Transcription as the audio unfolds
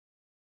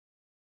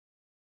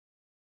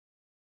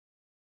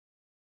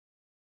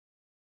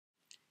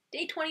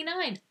Day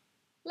 29.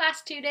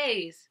 Last 2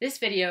 days. This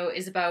video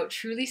is about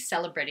truly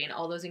celebrating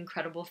all those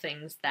incredible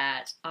things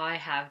that I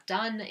have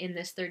done in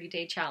this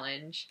 30-day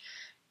challenge,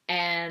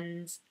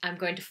 and I'm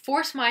going to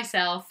force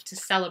myself to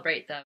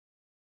celebrate them.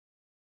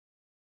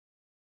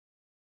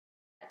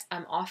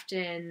 I'm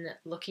often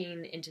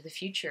looking into the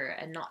future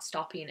and not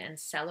stopping and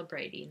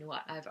celebrating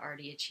what I've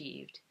already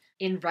achieved.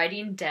 In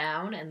writing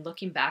down and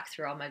looking back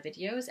through all my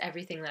videos,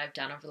 everything that I've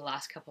done over the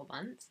last couple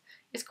months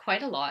is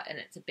quite a lot, and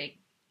it's a big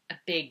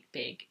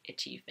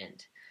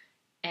achievement.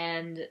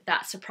 And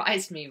that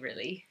surprised me,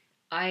 really.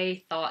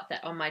 I thought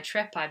that on my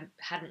trip I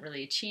hadn't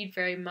really achieved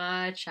very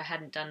much. I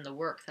hadn't done the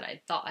work that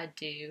I thought I'd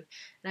do,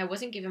 and I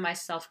wasn't giving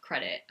myself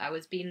credit. I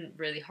was being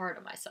really hard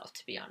on myself,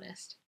 to be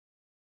honest.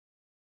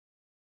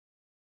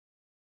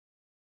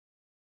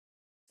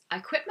 I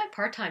quit my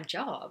part-time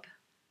job.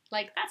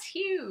 Like, that's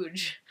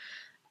huge.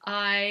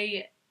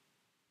 I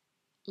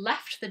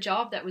left the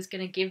job that was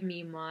going to give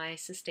me my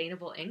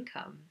sustainable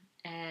income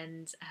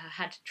and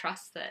had to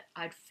trust that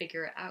I'd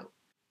figure it out.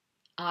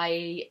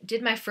 I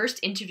did my first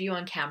interview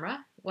on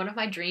camera. One of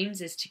my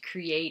dreams is to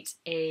create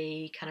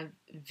a kind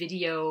of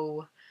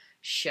video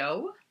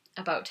show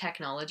about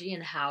technology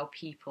and how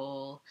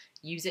people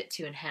use it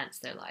to enhance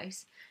their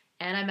lives.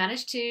 And I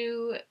managed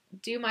to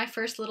do my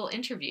first little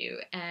interview,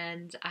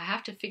 and I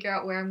have to figure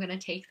out where I'm going to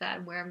take that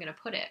and where I'm going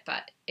to put it.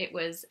 But it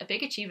was a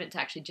big achievement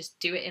to actually just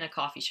do it in a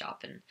coffee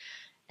shop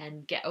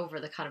and get over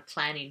the kind of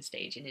planning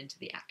stage and into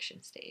the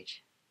action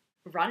stage.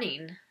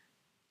 Running.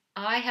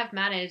 I have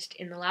managed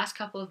in the last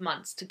couple of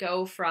months to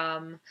go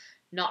from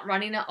not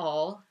running at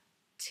all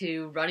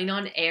to running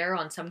on air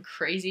on some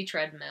crazy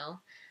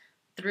treadmill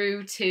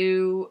through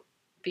to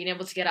being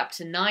able to get up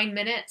to 9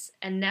 minutes,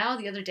 and now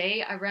the other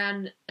day I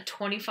ran a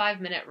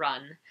 25-minute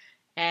run,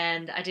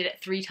 and I did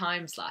it 3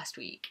 times last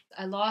week.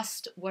 I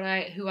lost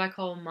who I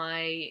call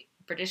my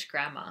British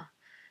grandma,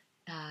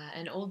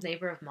 an old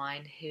neighbor of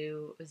mine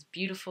who was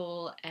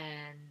beautiful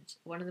and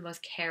one of the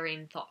most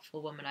caring,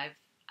 thoughtful women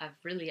I've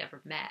really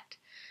ever met.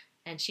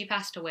 And she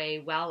passed away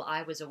while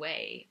I was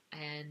away,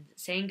 and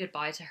saying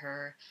goodbye to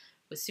her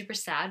was super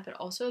sad, but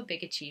also a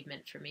big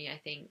achievement for me, I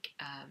think,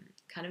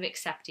 kind of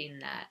accepting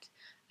that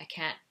I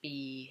can't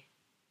be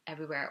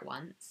everywhere at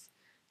once,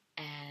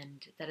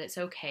 and that it's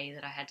okay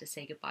that I had to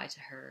say goodbye to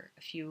her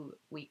a few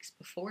weeks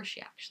before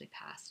she actually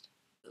passed.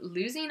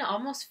 Losing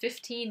almost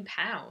 15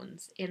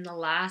 pounds in the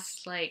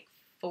last 4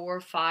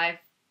 or 5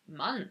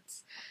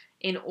 months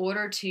in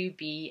order to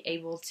be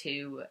able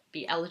to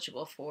be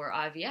eligible for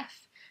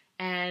IVF.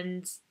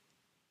 And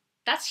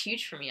that's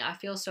huge for me. I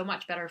feel so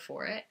much better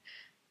for it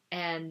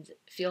and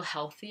feel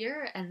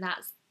healthier, and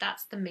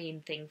that's the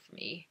main thing for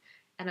me.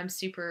 And I'm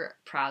super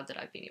proud that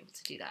I've been able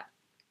to do that.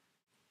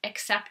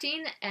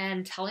 Accepting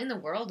and telling the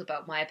world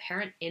about my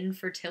apparent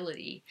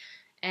infertility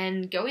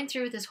and going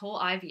through with this whole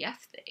IVF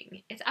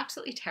thing, it's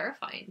absolutely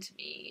terrifying to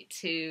me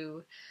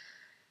to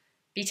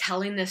be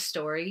telling this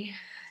story,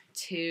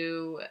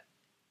 to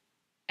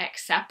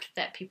accept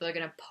that people are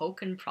going to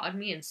poke and prod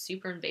me in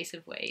super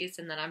invasive ways,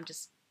 and that I'm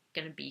just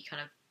going to be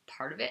kind of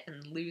part of it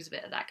and lose a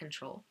bit of that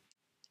control.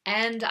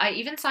 And I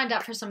even signed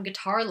up for some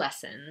guitar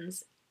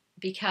lessons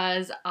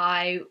because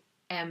I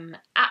am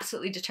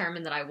absolutely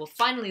determined that I will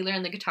finally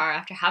learn the guitar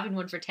after having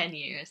one for 10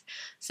 years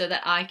so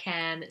that I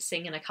can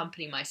sing and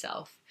accompany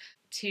myself.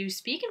 To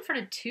speak in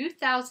front of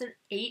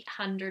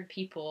 2,800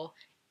 people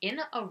in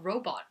a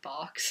robot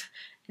box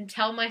and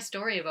tell my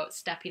story about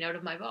stepping out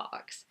of my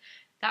box,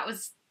 that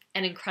was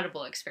an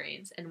incredible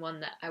experience, and one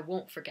that I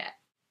won't forget.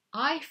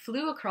 I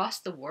flew across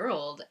the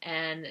world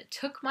and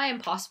took my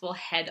impossible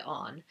head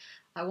on.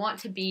 I want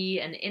to be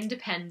an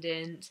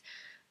independent,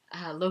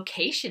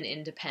 location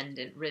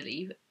independent,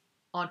 really,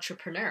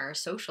 entrepreneur,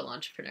 social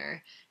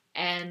entrepreneur,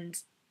 and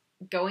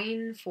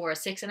going for a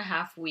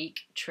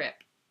 6.5-week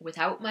trip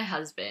without my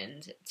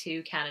husband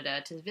to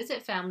Canada to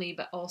visit family,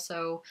 but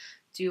also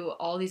do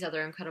all these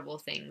other incredible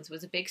things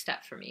was a big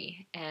step for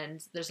me.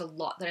 And there's a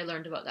lot that I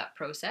learned about that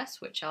process,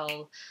 which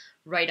I'll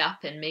write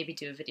up and maybe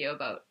do a video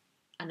about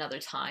another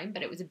time,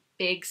 but it was a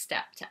big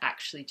step to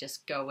actually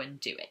just go and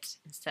do it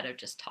instead of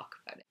just talk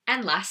about it.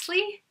 And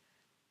lastly,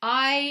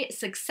 I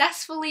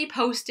successfully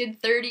posted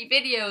 30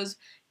 videos.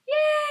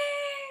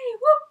 Yay!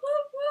 Woot,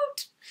 woot,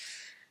 woot!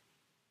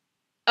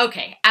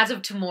 Okay, as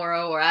of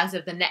tomorrow or as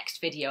of the next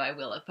video, I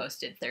will have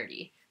posted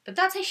 30. But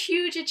that's a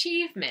huge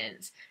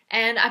achievement,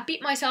 and I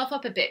beat myself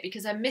up a bit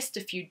because I missed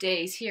a few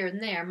days here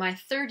and there. My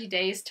 30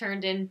 days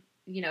turned in,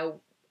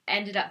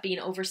 ended up being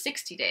over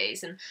 60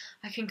 days, and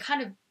I can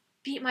kind of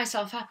beat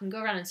myself up and go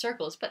around in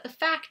circles. But the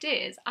fact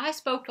is, I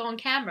spoke on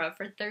camera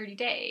for 30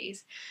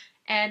 days,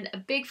 and a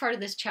big part of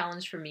this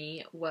challenge for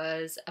me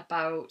was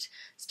about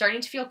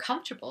starting to feel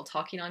comfortable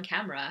talking on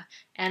camera,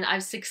 and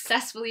I've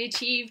successfully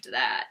achieved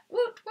that.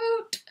 Woot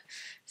woot!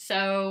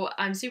 So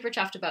I'm super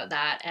chuffed about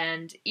that,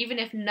 and even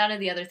if none of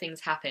the other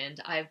things happened,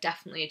 I've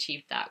definitely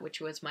achieved that, which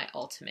was my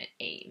ultimate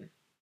aim.